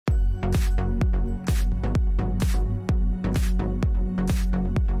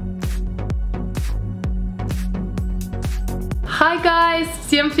Hi guys,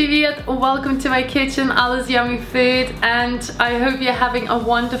 всем привет! Welcome to my kitchen, AllasYummyFood, and I hope you're having a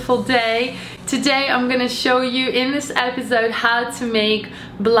wonderful day. Today I'm gonna show you in this episode how to make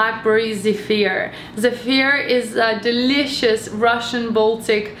Blackberry Zephyr. Zefir is a delicious Russian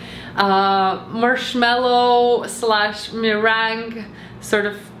Baltic marshmallow slash meringue sort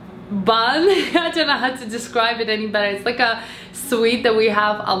of bun. I don't know how to describe it any better. It's like a sweet that we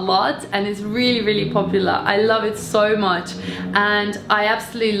have a lot and it's really popular. I love it so much and I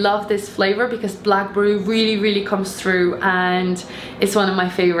absolutely love this flavor because blackberry really comes through and it's one of my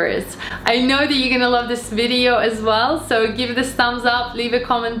favorites. I know that you're gonna love this video as well, so give this thumbs up, leave a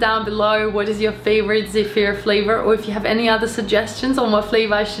comment down below what is your favorite Zefir flavor, or if you have any other suggestions on what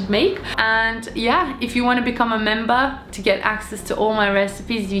flavor I should make. And yeah, if you want to become a member to get access to all my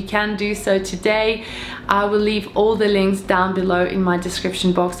recipes, you can do so today. I will leave all the links down below in my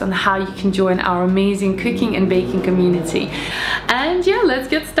description box on how you can join our amazing cooking and baking community. And yeah, let's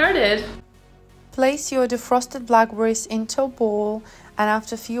get started. Place your defrosted blackberries into a bowl, and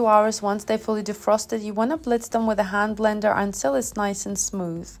after a few hours, once they're fully defrosted, you want to blitz them with a hand blender until it's nice and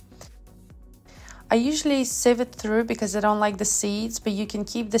smooth. I usually sieve it through because I don't like the seeds, but you can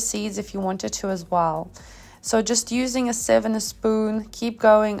keep the seeds if you wanted to as well. So just using a sieve and a spoon, keep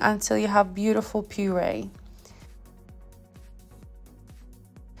going until you have beautiful puree.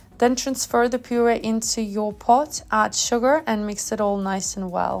 Then transfer the puree into your pot, add sugar and mix it all nice and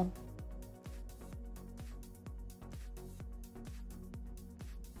well.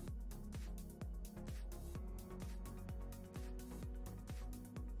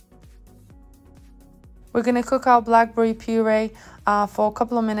 We're going to cook our blackberry puree for a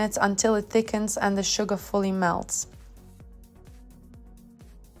couple of minutes until it thickens and the sugar fully melts.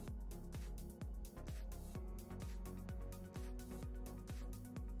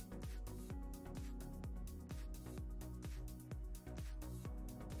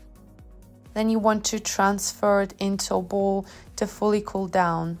 Then you want to transfer it into a bowl to fully cool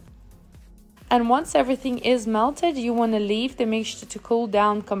down. And once everything is melted, you want to leave the mixture to cool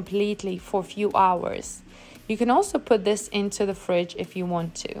down completely for a few hours. You can also put this into the fridge if you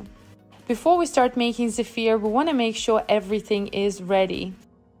want to. Before we start making Zefir, we want to make sure everything is ready.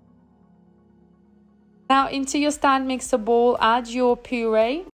 Now into your stand mixer bowl, add your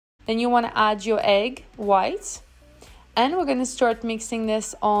puree. Then you want to add your egg white. And we're going to start mixing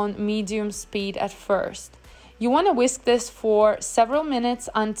this on medium speed at first. You want to whisk this for several minutes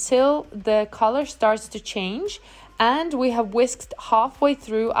until the color starts to change and we have whisked halfway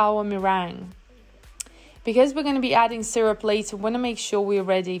through our meringue. Because we're going to be adding syrup later, we want to make sure we're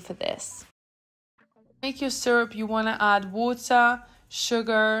ready for this. To make your syrup, you want to add water,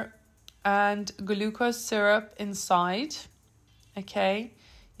 sugar and glucose syrup inside. Okay.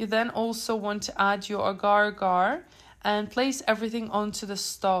 You then also want to add your agar-agar and place everything onto the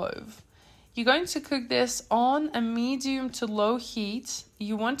stove. You're going to cook this on a medium to low heat.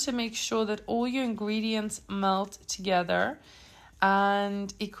 You want to make sure that all your ingredients melt together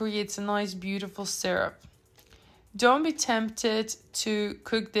and it creates a nice beautiful syrup. Don't be tempted to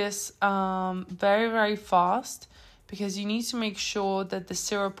cook this very fast because you need to make sure that the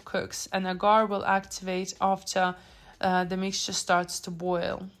syrup cooks and agar will activate after the mixture starts to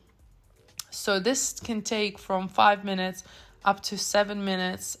boil. So this can take from 5 minutes up to 7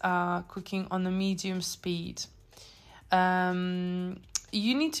 minutes cooking on the medium speed. You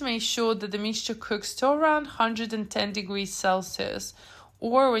need to make sure that the mixture cooks to around 110 degrees Celsius,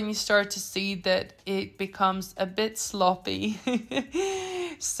 or when you start to see that it becomes a bit sloppy.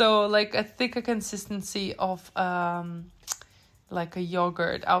 So like a thicker consistency of like a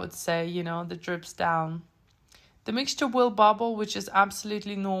yogurt, I would say, you know, that drips down. The mixture will bubble, which is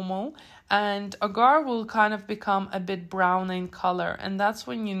absolutely normal, and agar will kind of become a bit brown in color, and that's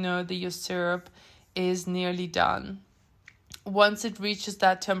when you know that your syrup is nearly done. Once it reaches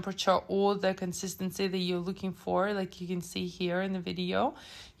that temperature or the consistency that you're looking for, like you can see here in the video,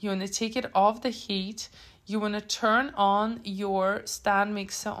 you want to take it off the heat. You want to turn on your stand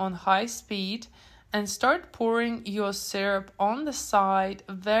mixer on high speed and start pouring your syrup on the side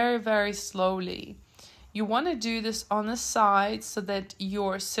very slowly. You want to do this on the side so that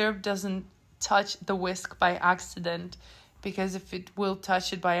your syrup doesn't touch the whisk by accident, because if it will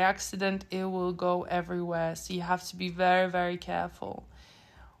touch it by accident, it will go everywhere. So you have to be very careful.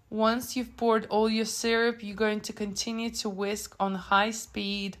 Once you've poured all your syrup, you're going to continue to whisk on high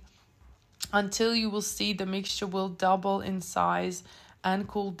speed until you will see the mixture will double in size and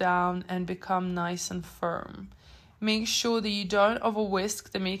cool down and become nice and firm. Make sure that you don't over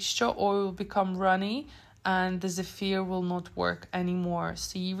whisk the mixture or it will become runny and the Zefir will not work anymore.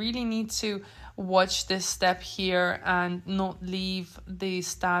 So you really need to watch this step here and not leave the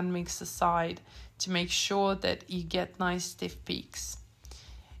stand mix aside to make sure that you get nice stiff peaks.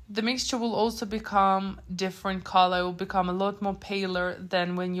 The mixture will also become different color. It will become a lot more paler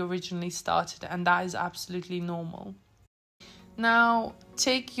than when you originally started, and that is absolutely normal. Now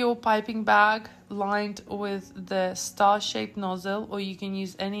take your piping bag lined with the star-shaped nozzle, or you can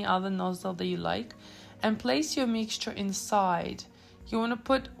use any other nozzle that you like, and place your mixture inside. You want to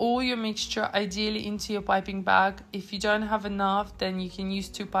put all your mixture ideally into your piping bag. If you don't have enough, then you can use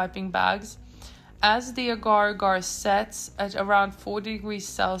 2 piping bags. As the agar-agar sets at around 40 degrees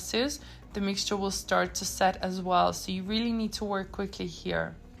Celsius, the mixture will start to set as well. So you really need to work quickly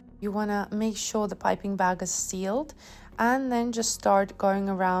here. You want to make sure the piping bag is sealed, and then just start going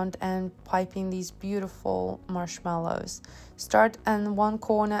around and piping these beautiful marshmallows. Start in one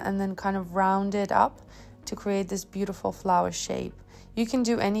corner and then kind of round it up to create this beautiful flower shape. You can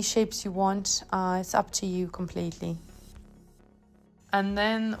do any shapes you want, it's up to you completely. And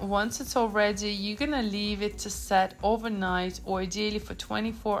then once it's all ready, you're gonna leave it to set overnight, or ideally for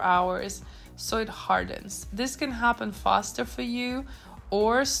 24 hours, so it hardens. This can happen faster for you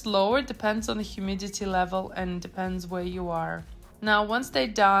or slower, depends on the humidity level and depends where you are. Now once they're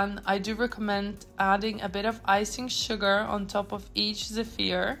done, I do recommend adding a bit of icing sugar on top of each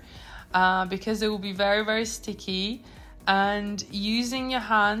Zefir, because it will be very, very sticky. And using your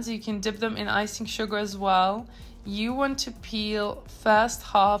hands, you can dip them in icing sugar as well. You want to peel first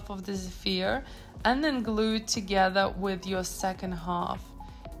half of the Zefir and then glue it together with your second half.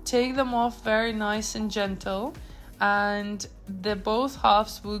 Take them off very nice and gentle, and the both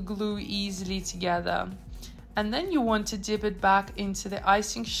halves will glue easily together. And then you want to dip it back into the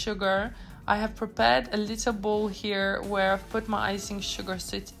icing sugar. I have prepared a little bowl here where I've put my icing sugar,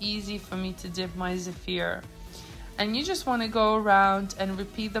 so it's easy for me to dip my Zefir. And you just want to go around and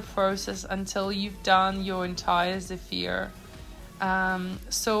repeat the process until you've done your entire Zefir.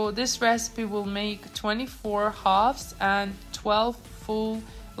 So this recipe will make 24 halves and 12 full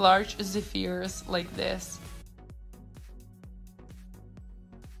large Zefirs like this.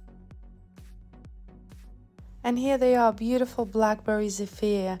 And here they are, beautiful Blackberry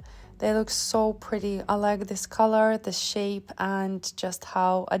Zephyr. They look so pretty. I like this color, the shape, and just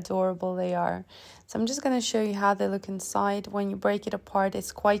how adorable they are. So I'm just going to show you how they look inside. When you break it apart,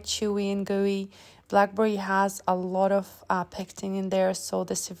 it's quite chewy and gooey. Blackberry has a lot of pectin in there, so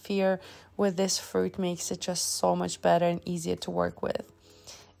the Zephyr with this fruit makes it just so much better and easier to work with.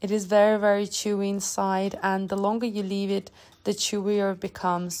 It is very, very chewy inside, and the longer you leave it, the chewier it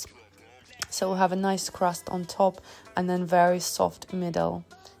becomes. So we'll have a nice crust on top and then very soft middle,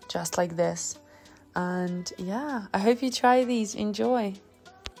 just like this. And yeah, I hope you try these. Enjoy.